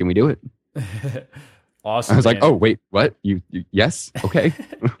 When can we do it?" Awesome. I was man. like, "Oh, wait, what? You yes? Okay."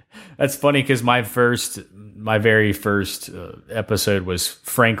 That's funny because my very first episode was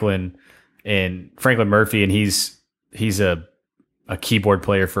Franklin Murphy, and he's a keyboard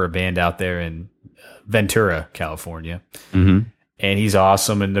player for a band out there in Ventura, California. Mm-hmm. And he's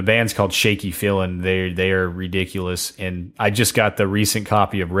awesome. And the band's called Shaky Phil, and they are ridiculous. And I just got the recent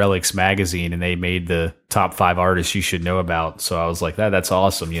copy of Relics magazine, and they made the top 5 artists you should know about. So I was like, that's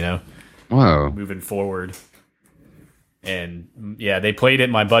awesome, Whoa. moving forward. And yeah, they played at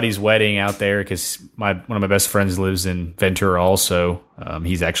my buddy's wedding out there because one of my best friends lives in Ventura also.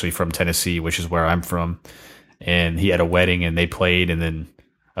 He's actually from Tennessee, which is where I'm from. And he had a wedding, and they played. And then,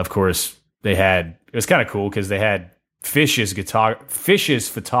 of course, it was kind of cool because they had Fish's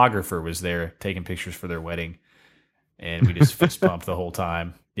photographer was there taking pictures for their wedding, and we just fist pumped the whole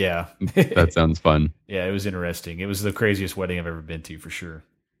time. Yeah. That sounds fun. Yeah, it was interesting. It was the craziest wedding I've ever been to, for sure.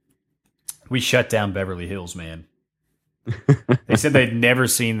 We shut down Beverly Hills, man. They said they'd never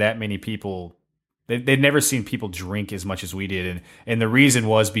seen that many people. They'd never seen people drink as much as we did, and the reason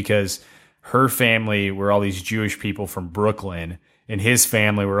was because her family were all these Jewish people from Brooklyn, and his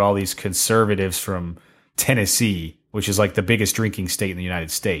family were all these conservatives from Tennessee, which is like the biggest drinking state in the United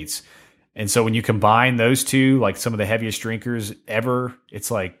States. And so when you combine those two, like some of the heaviest drinkers ever,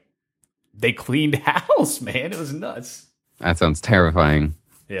 it's like they cleaned house, man. It was nuts. That sounds terrifying.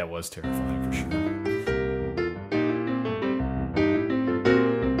 Yeah, it was terrifying for sure.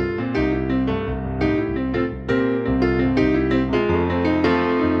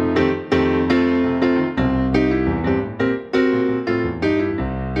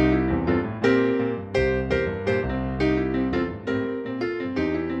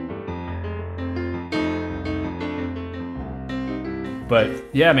 But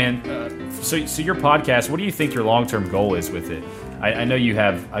yeah, man. So your podcast, what do you think your long-term goal is with it? I know you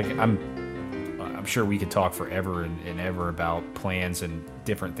have. I'm sure we could talk forever and ever about plans and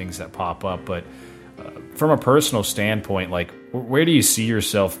different things that pop up. But from a personal standpoint, like where do you see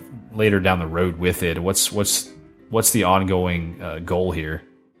yourself later down the road with it? What's the ongoing goal here?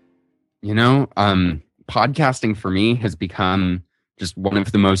 Podcasting for me has become just one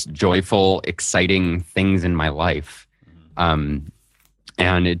of the most joyful, exciting things in my life.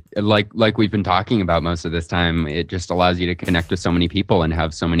 And it like we've been talking about most of this time, it just allows you to connect with so many people and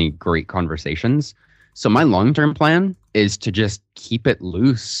have so many great conversations. So my long-term plan is to just keep it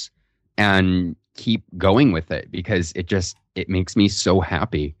loose and keep going with it because it makes me so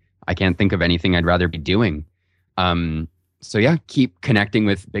happy. I can't think of anything I'd rather be doing. So yeah, keep connecting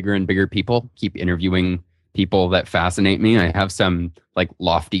with bigger and bigger people, keep interviewing people that fascinate me. I have some like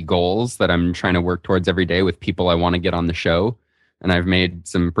lofty goals that I'm trying to work towards every day with people I want to get on the show. And I've made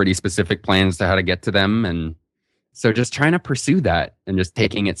some pretty specific plans to how to get to them. And so just trying to pursue that and just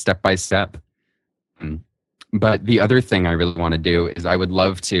taking it step by step. But the other thing I really want to do is I would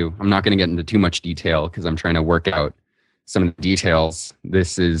love to, I'm not going to get into too much detail because I'm trying to work out some of the details.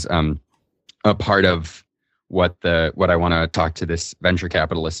 This is a part of what I want to talk to this venture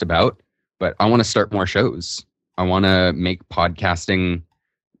capitalist about. But I want to start more shows. I want to make podcasting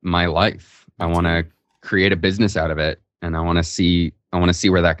my life. I want to create a business out of it. And I want to see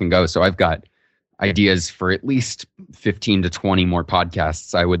where that can go. So I've got ideas for at least 15 to 20 more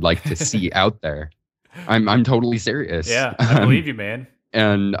podcasts I would like to see out there. I'm totally serious. Yeah, I believe you, man.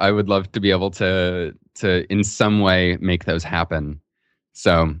 And I would love to be able to in some way make those happen.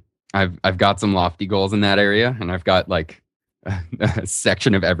 So I've got some lofty goals in that area, and I've got like a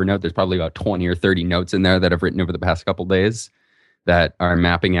section of Evernote. There's probably about 20 or 30 notes in there that I've written over the past couple days that are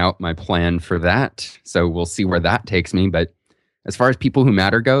mapping out my plan for that. So we'll see where that takes me. But as far as people who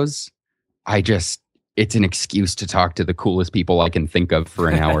matter goes, it's an excuse to talk to the coolest people I can think of for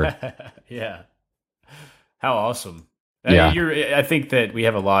an hour. Yeah. How awesome. Yeah. I think that we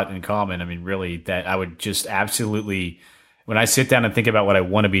have a lot in common. I mean, really, that I would just absolutely when I sit down and think about what I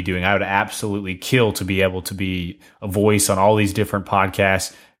want to be doing, I would absolutely kill to be able to be a voice on all these different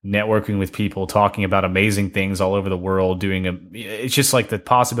podcasts, networking with people, talking about amazing things all over the world, it's just like the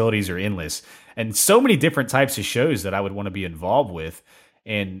possibilities are endless. And so many different types of shows that I would want to be involved with.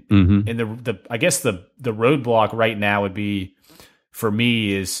 And the I guess the roadblock right now would be for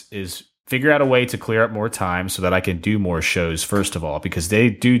me is figure out a way to clear up more time so that I can do more shows, first of all, because they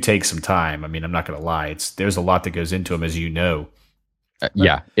do take some time. I mean, I'm not going to lie. There's a lot that goes into them, as you know.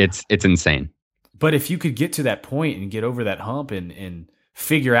 Yeah, it's insane. But if you could get to that point and get over that hump and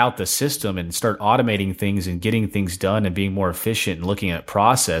figure out the system and start automating things and getting things done and being more efficient and looking at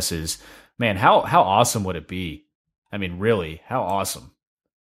processes, man, how awesome would it be? I mean, really, how awesome.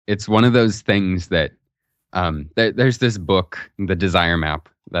 It's one of those things that there's this book, The Desire Map,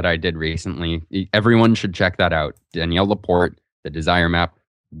 that I did recently. Everyone should check that out. Danielle Laporte, The Desire Map.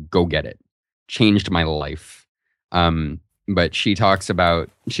 Go get it. Changed my life. But she talks about,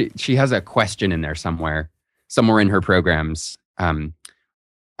 she has a question in there somewhere in her programs. I'm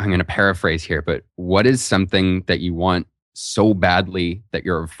going to paraphrase here, but what is something that you want so badly that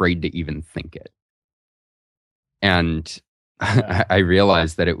you're afraid to even think it? And I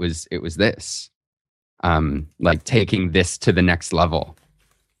realized that it was this, like taking this to the next level,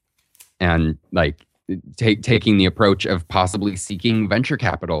 and like taking the approach of possibly seeking venture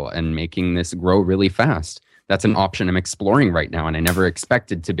capital and making this grow really fast. That's an option I'm exploring right now, and I never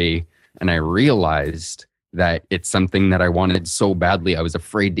expected to be. And I realized that it's something that I wanted so badly, I was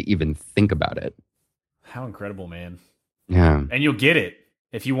afraid to even think about it. How incredible, man. Yeah. And you'll get it.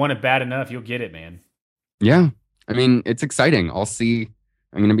 If you want it bad enough, you'll get it, man. Yeah. I mean, it's exciting. I'll see.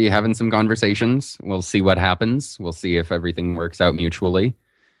 I'm going to be having some conversations. We'll see what happens. We'll see if everything works out mutually.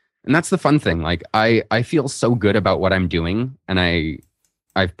 And that's the fun thing. Like, I feel so good about what I'm doing, and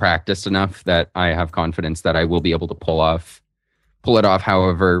I've practiced enough that I have confidence that I will be able to pull it off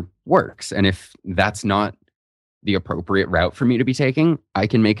however works. And if that's not the appropriate route for me to be taking, I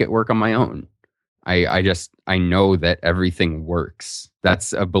can make it work on my own. I know that everything works.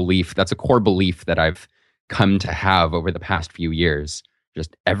 That's a belief. That's a core belief that I've come to have over the past few years.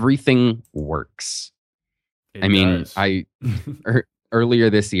 Just everything works. Earlier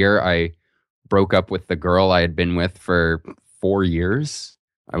this year, I broke up with the girl I had been with for 4 years.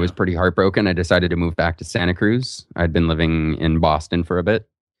 I was pretty heartbroken. I decided to move back to Santa Cruz. I'd been living in Boston for a bit,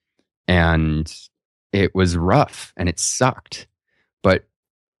 and it was rough and it sucked. But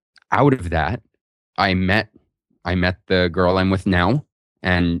out of that, I met the girl I'm with now,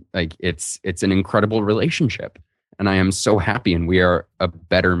 and like it's an incredible relationship, and I am so happy, and we are a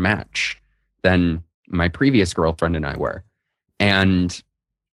better match than my previous girlfriend and I were. And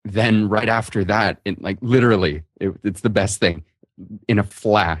then right after that, it's the best thing. In a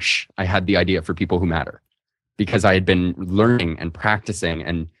flash, I had the idea for People Who Matter, because I had been learning and practicing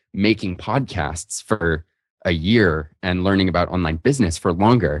and making podcasts for a year and learning about online business for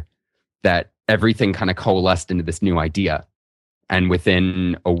longer, that everything kind of coalesced into this new idea. And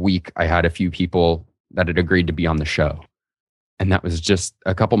within a week, I had a few people that had agreed to be on the show. And that was just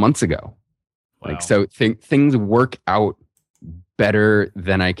a couple months ago. Wow. Like, so things work out better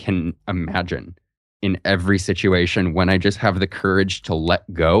than I can imagine in every situation when I just have the courage to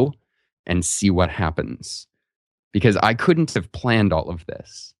let go and see what happens. Because I couldn't have planned all of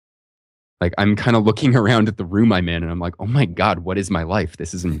this. Like, I'm kind of looking around at the room I'm in, and I'm like, oh my God, what is my life?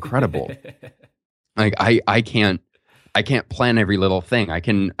 This is incredible. Like, I can't plan every little thing. I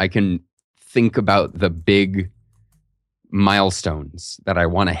can think about the big milestones that I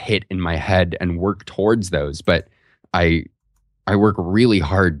want to hit in my head and work towards those. But I work really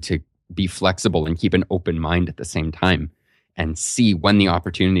hard to be flexible and keep an open mind at the same time, and see when the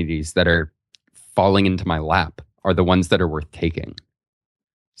opportunities that are falling into my lap are the ones that are worth taking.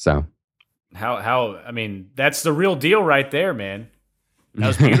 So I mean, that's the real deal right there, man. That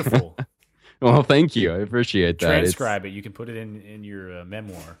was beautiful. Well, thank you. I appreciate that. Transcribe it. You can put it in your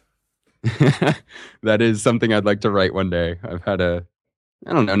memoir. That is something I'd like to write one day. I've had I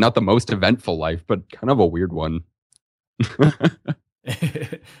don't know, not the most eventful life, but kind of a weird one.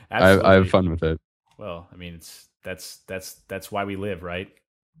 I have fun with it. Well, I mean, that's why we live, right?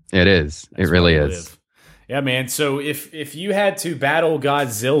 It is. It really is. Live. Yeah, man. So if you had to battle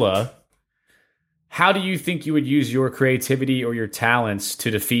Godzilla, how do you think you would use your creativity or your talents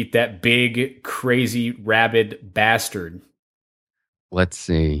to defeat that big, crazy, rabid bastard? Let's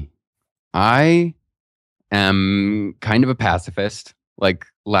see. I am kind of a pacifist. Like,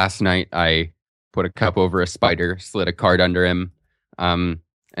 last night, I put a cup over a spider, slid a card under him, and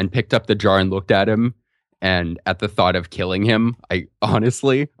picked up the jar and looked at him. And at the thought of killing him, I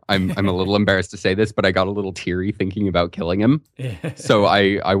honestly, I'm a little embarrassed to say this, but I got a little teary thinking about killing him. So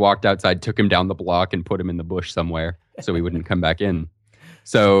I walked outside, took him down the block, and put him in the bush somewhere so he wouldn't come back in.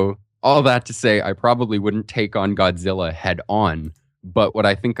 So all that to say, I probably wouldn't take on Godzilla head on. But what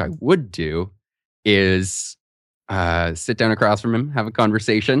I think I would do is sit down across from him, have a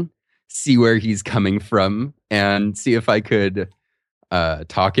conversation, see where he's coming from, and see if I could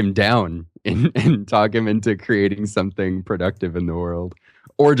talk him down and talk him into creating something productive in the world.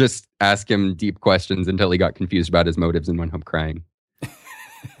 Or just ask him deep questions until he got confused about his motives and went home crying.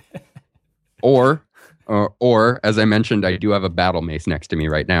 or, as I mentioned, I do have a battle mace next to me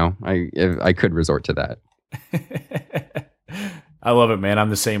right now. I could resort to that. I love it, man. I'm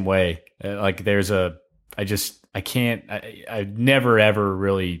the same way. Like I never ever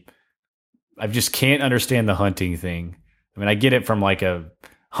really, I just can't understand the hunting thing. I mean, I get it from like a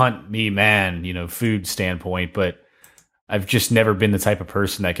hunt me man, food standpoint, but I've just never been the type of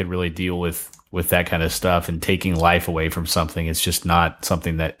person that could really deal with that kind of stuff, and taking life away from something. It's just not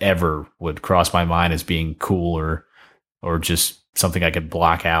something that ever would cross my mind as being cool or just something I could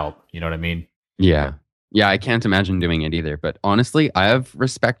block out. You know what I mean? Yeah. Yeah, I can't imagine doing it either. But honestly, I have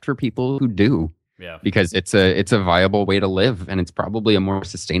respect for people who do. Yeah. Because it's a viable way to live, and it's probably a more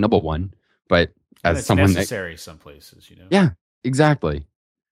sustainable one. But and as it's someone necessary some places, Yeah, exactly.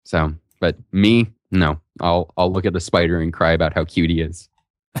 So, but me, no. I'll look at a spider and cry about how cute he is.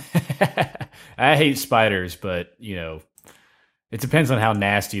 I hate spiders, but it depends on how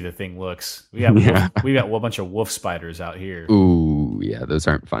nasty the thing looks. We got a bunch of wolf spiders out here. Ooh, yeah, those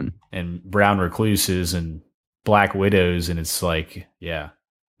aren't fun. And brown recluses and black widows, and it's like, not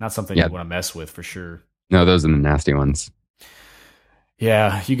something you want to mess with for sure. No, those are the nasty ones.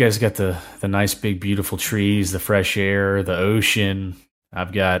 Yeah, you guys got the nice, big, beautiful trees, the fresh air, the ocean.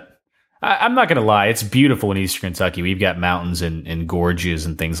 I'm not gonna lie, it's beautiful in Eastern Kentucky. We've got mountains and gorges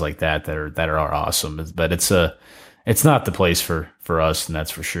and things like that are awesome. But it's not the place for us, and that's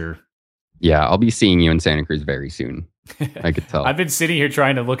for sure. Yeah, I'll be seeing you in Santa Cruz very soon. I could tell. I've been sitting here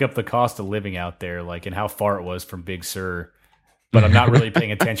trying to look up the cost of living out there, like, and how far it was from Big Sur. But I'm not really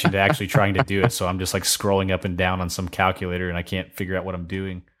paying attention to actually trying to do it. So I'm just like scrolling up and down on some calculator, and I can't figure out what I'm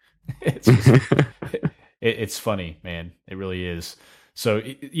doing. It's funny, man. It really is. So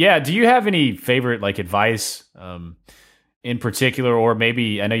yeah, do you have any favorite like advice in particular, or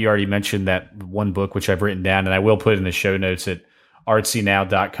maybe I know you already mentioned that one book, which I've written down, and I will put in the show notes at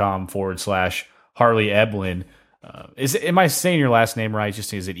artsynow.com/Harley Eblen. Am I saying your last name right?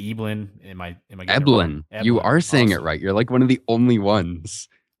 Just is it Eblen? Am I Eblen. You are saying it right. You're like one of the only ones.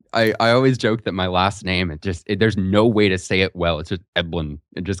 I always joke that my last name, there's no way to say it well. It's just Eblen.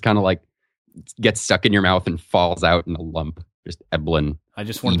 It just kind of like gets stuck in your mouth and falls out in a lump. Just Eblen. I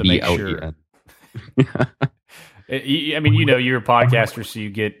just wanted to make sure. I mean, you're a podcaster, so you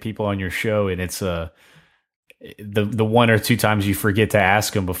get people on your show, and it's the one or two times you forget to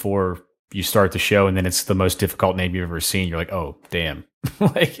ask them before you start the show, and then it's the most difficult name you've ever seen. You're like, oh, damn.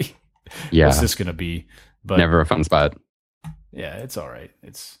 What's this going to be? But never a fun spot. Yeah, it's all right.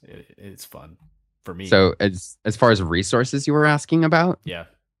 It's fun for me. So as far as resources you were asking about? Yeah.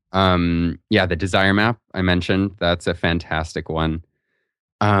 The Desire Map I mentioned, that's a fantastic one.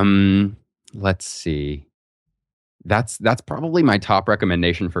 Let's see. That's probably my top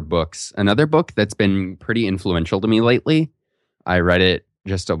recommendation for books. Another book that's been pretty influential to me lately. I read it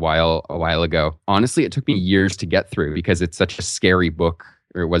just a while ago. Honestly, it took me years to get through because it's such a scary book,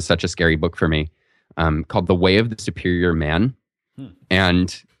 or it was such a scary book for me, called The Way of the Superior Man.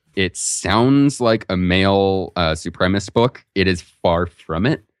 And it sounds like a male supremacist book. It is far from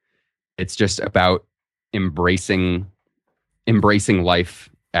it. It's just about embracing life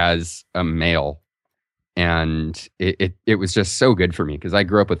as a male. And it was just so good for me because I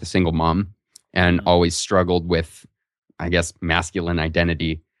grew up with a single mom and always struggled with, I guess, masculine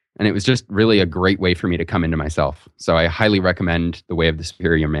identity. And it was just really a great way for me to come into myself. So I highly recommend The Way of the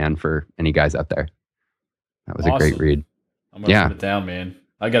Superior Man for any guys out there. That was awesome. A great read. I'm going to put it down, man.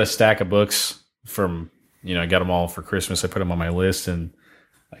 I got a stack of books from, I got them all for Christmas. I put them on my list, and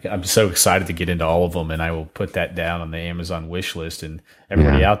I'm so excited to get into all of them. And I will put that down on the Amazon wish list. And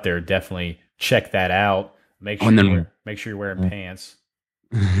everybody out there, definitely check that out. Make sure you're wearing pants.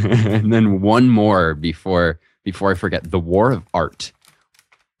 And then one more before I forget, The War of Art.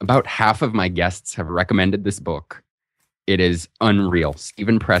 About half of my guests have recommended this book. It is unreal.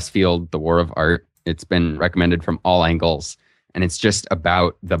 Stephen Pressfield, The War of Art. It's been recommended from all angles. And it's just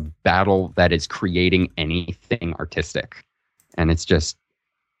about the battle that is creating anything artistic. And it's just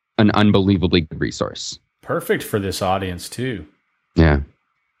an unbelievably good resource. Perfect for this audience, too. Yeah.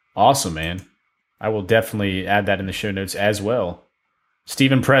 Awesome, man. I will definitely add that in the show notes as well.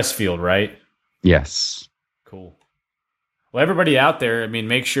 Stephen Pressfield, right? Yes. Cool. Well, everybody out there, I mean,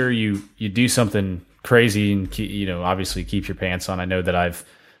 make sure you do something crazy and obviously keep your pants on. I know that I've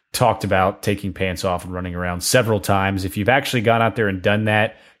talked about taking pants off and running around several times. If you've actually gone out there and done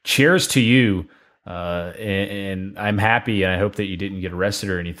that, cheers to you. And I'm happy, and I hope that you didn't get arrested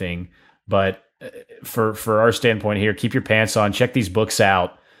or anything. But for our standpoint here, keep your pants on. Check these books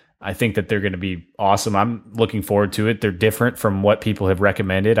out. I think that they're going to be awesome. I'm looking forward to it. They're different from what people have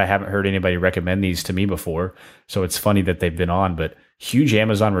recommended. I haven't heard anybody recommend these to me before, so it's funny that they've been on. But huge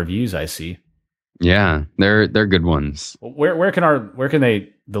Amazon reviews, I see. Yeah, they're good ones. Where can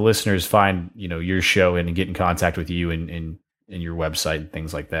the listeners find your show and get in contact with you and your website and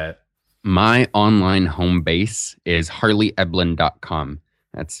things like that? My online home base is harleyeblen.com.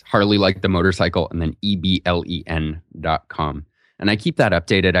 That's Harley like the motorcycle, and then EBLEN.com. And I keep that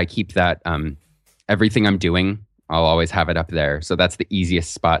updated. I keep that everything I'm doing, I'll always have it up there. So that's the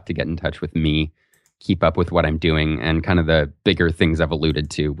easiest spot to get in touch with me, keep up with what I'm doing, and kind of the bigger things I've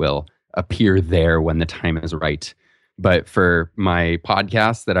alluded to will appear there when the time is right. But for my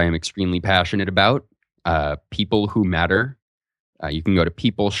podcast that I am extremely passionate about, People Who Matter, you can go to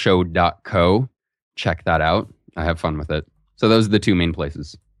peopleshow.co, check that out. I have fun with it. So those are the two main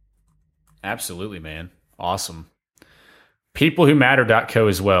places. Absolutely, man. Awesome. Peoplewhomatter.co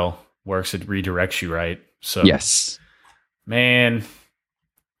as well works. It redirects you, right? So yes, man,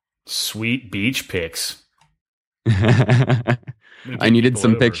 sweet beach pics. I needed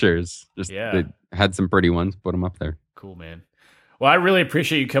some pictures. They had some pretty ones. Put them up there. Cool, man. Well, I really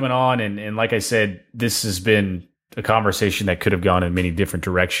appreciate you coming on. And like I said, this has been a conversation that could have gone in many different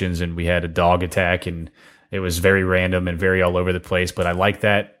directions. And we had a dog attack, and it was very random and very all over the place. But I like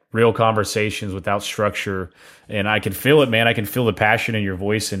that. Real conversations without structure. And I can feel it, man. I can feel the passion in your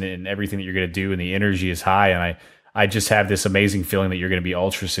voice and everything that you're going to do. And the energy is high. And I just have this amazing feeling that you're going to be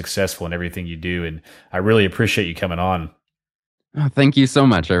ultra successful in everything you do. And I really appreciate you coming on. Oh, thank you so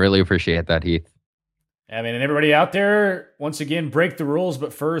much. I really appreciate that, Heath. I mean, and everybody out there, once again, break the rules.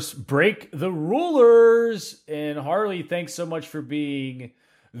 But first, break the rulers. And Harley, thanks so much for being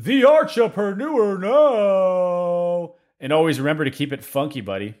the Archapreneur now. And always remember to keep it funky,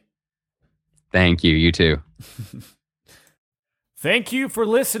 buddy. Thank you. You too. Thank you for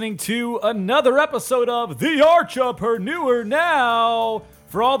listening to another episode of The Archapreneur Now.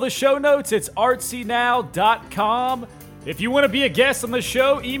 For all the show notes, it's artsynow.com. If you want to be a guest on the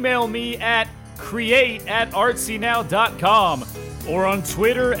show, email me at create@artsynow.com or on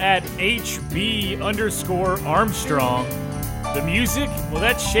Twitter at HB_Armstrong. The music, well,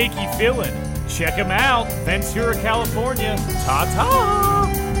 that's Shaky Feelin'. Check them out. Ventura, California. Ta-ta!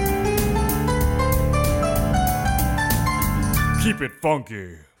 Keep it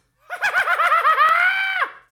funky.